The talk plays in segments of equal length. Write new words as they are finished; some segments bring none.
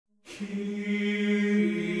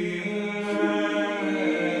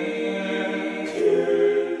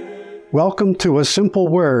Welcome to A Simple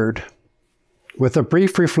Word, with a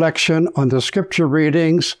brief reflection on the scripture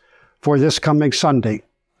readings for this coming Sunday.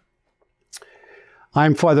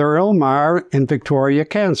 I'm Father Elmar in Victoria,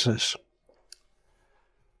 Kansas.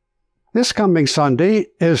 This coming Sunday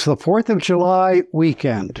is the 4th of July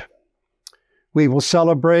weekend. We will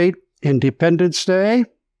celebrate Independence Day,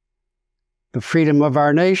 the freedom of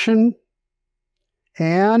our nation,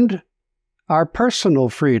 and our personal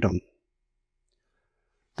freedom.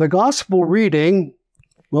 The Gospel reading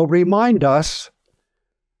will remind us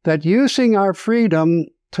that using our freedom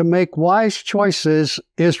to make wise choices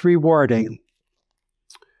is rewarding.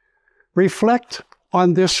 Reflect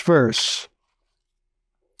on this verse.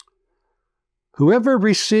 Whoever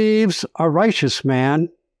receives a righteous man,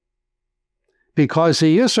 because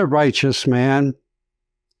he is a righteous man,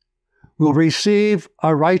 will receive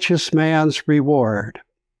a righteous man's reward.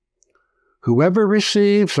 Whoever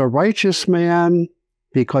receives a righteous man,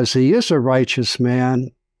 because he is a righteous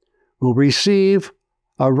man, will receive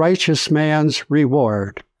a righteous man's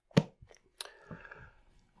reward.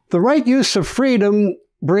 The right use of freedom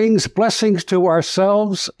brings blessings to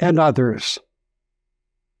ourselves and others.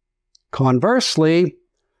 Conversely,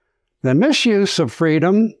 the misuse of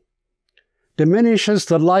freedom diminishes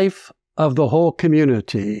the life of the whole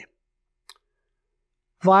community.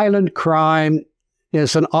 Violent crime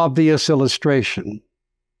is an obvious illustration.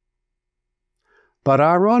 But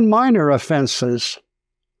our own minor offenses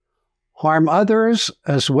harm others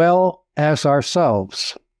as well as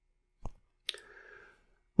ourselves.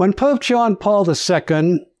 When Pope John Paul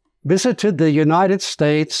II visited the United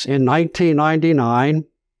States in 1999,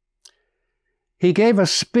 he gave a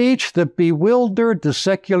speech that bewildered the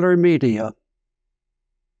secular media.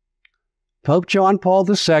 Pope John Paul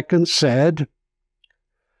II said,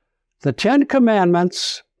 "The 10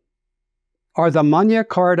 Commandments are the Magna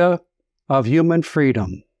Carta of human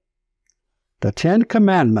freedom. The 10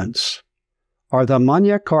 Commandments are the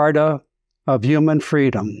Magna Carta of human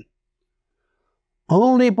freedom.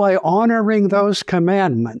 Only by honoring those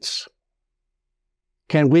commandments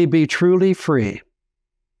can we be truly free."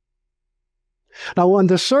 Now, on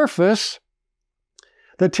the surface,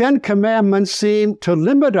 the 10 Commandments seem to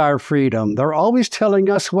limit our freedom. They're always telling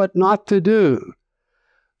us what not to do.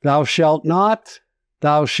 Thou shalt not,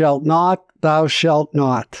 thou shalt not, thou shalt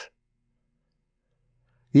not.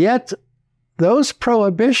 Yet, those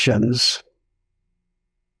prohibitions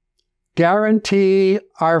guarantee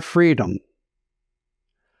our freedom.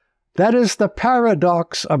 That is the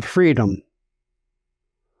paradox of freedom.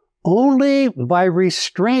 Only by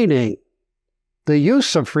restraining the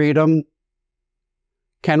use of freedom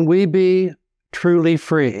can we be truly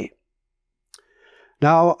free.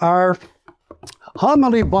 Now, our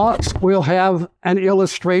homily box will have an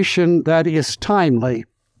illustration that is timely.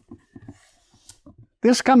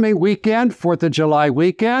 This coming weekend, 4th of July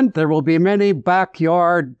weekend, there will be many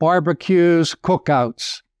backyard barbecues,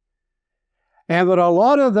 cookouts. And at a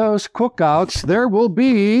lot of those cookouts, there will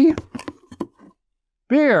be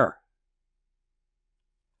beer.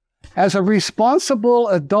 As a responsible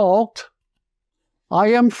adult, I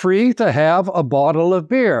am free to have a bottle of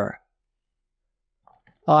beer.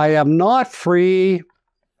 I am not free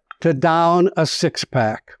to down a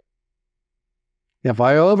 6-pack. If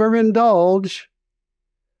I overindulge,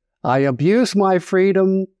 I abuse my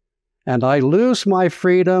freedom, and I lose my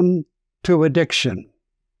freedom to addiction.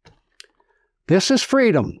 This is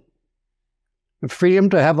freedom. The freedom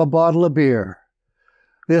to have a bottle of beer.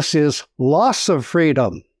 This is loss of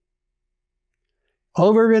freedom.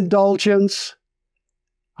 Overindulgence,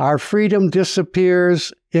 our freedom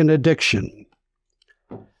disappears in addiction.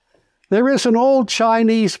 There is an old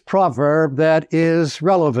Chinese proverb that is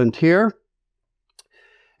relevant here,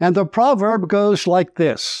 and the proverb goes like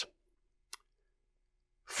this.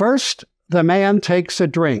 First, the man takes a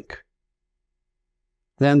drink.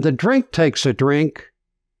 Then the drink takes a drink.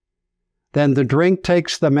 Then the drink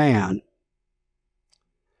takes the man.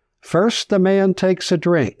 First, the man takes a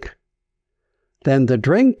drink. Then the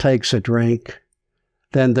drink takes a drink.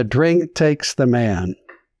 Then the drink takes the man.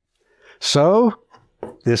 So,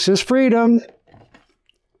 this is freedom.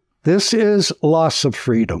 This is loss of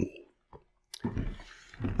freedom.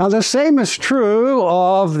 Now, the same is true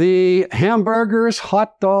of the hamburgers,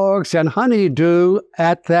 hot dogs, and honeydew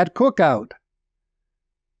at that cookout.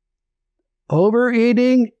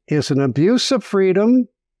 Overeating is an abuse of freedom,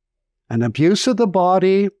 an abuse of the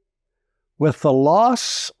body, with the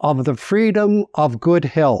loss of the freedom of good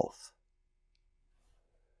health.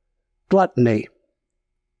 Gluttony.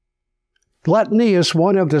 Gluttony is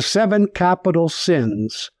one of the 7 capital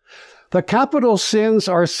sins. The capital sins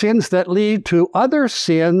are sins that lead to other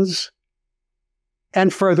sins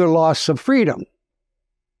and further loss of freedom.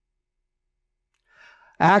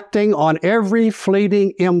 Acting on every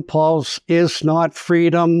fleeting impulse is not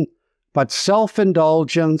freedom, but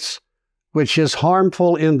self-indulgence, which is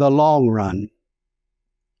harmful in the long run.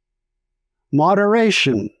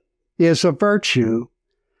 Moderation is a virtue,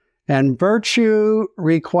 and virtue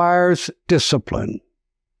requires discipline.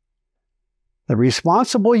 The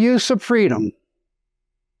responsible use of freedom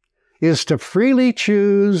is to freely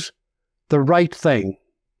choose the right thing.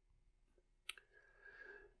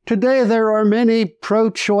 Today, there are many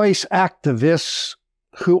pro-choice activists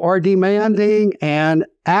who are demanding an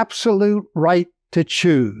absolute right to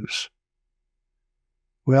choose.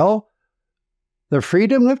 Well, the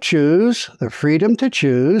freedom to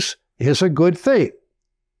choose is a good thing.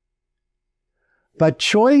 But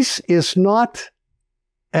choice is not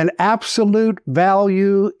an absolute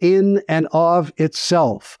value in and of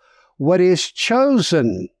itself. What is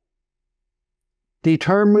chosen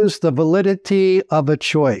determines the validity of a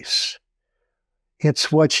choice.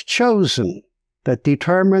 It's what's chosen that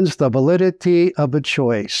determines the validity of a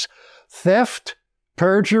choice. Theft,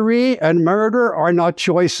 perjury, and murder are not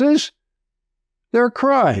choices. They're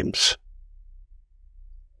crimes.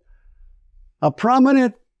 A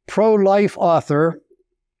prominent pro-life author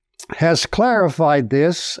has clarified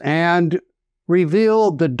this and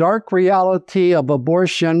revealed the dark reality of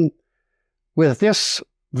abortion with this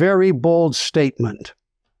very bold statement.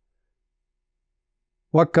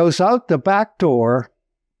 What goes out the back door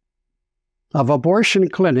of abortion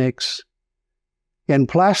clinics in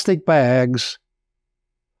plastic bags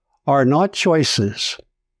are not choices.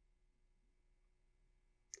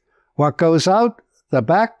 What goes out the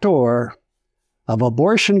back door of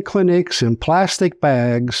abortion clinics in plastic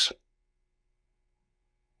bags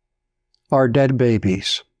are dead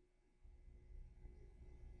babies.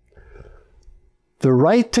 The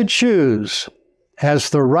right to choose, as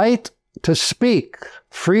the right to speak,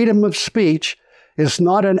 freedom of speech, is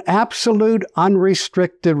not an absolute,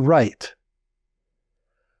 unrestricted right.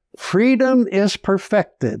 Freedom is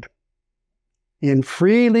perfected in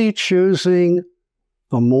freely choosing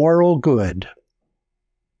the moral good.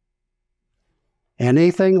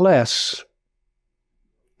 Anything less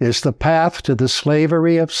is the path to the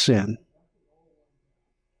slavery of sin.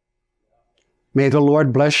 May the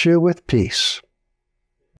Lord bless you with peace.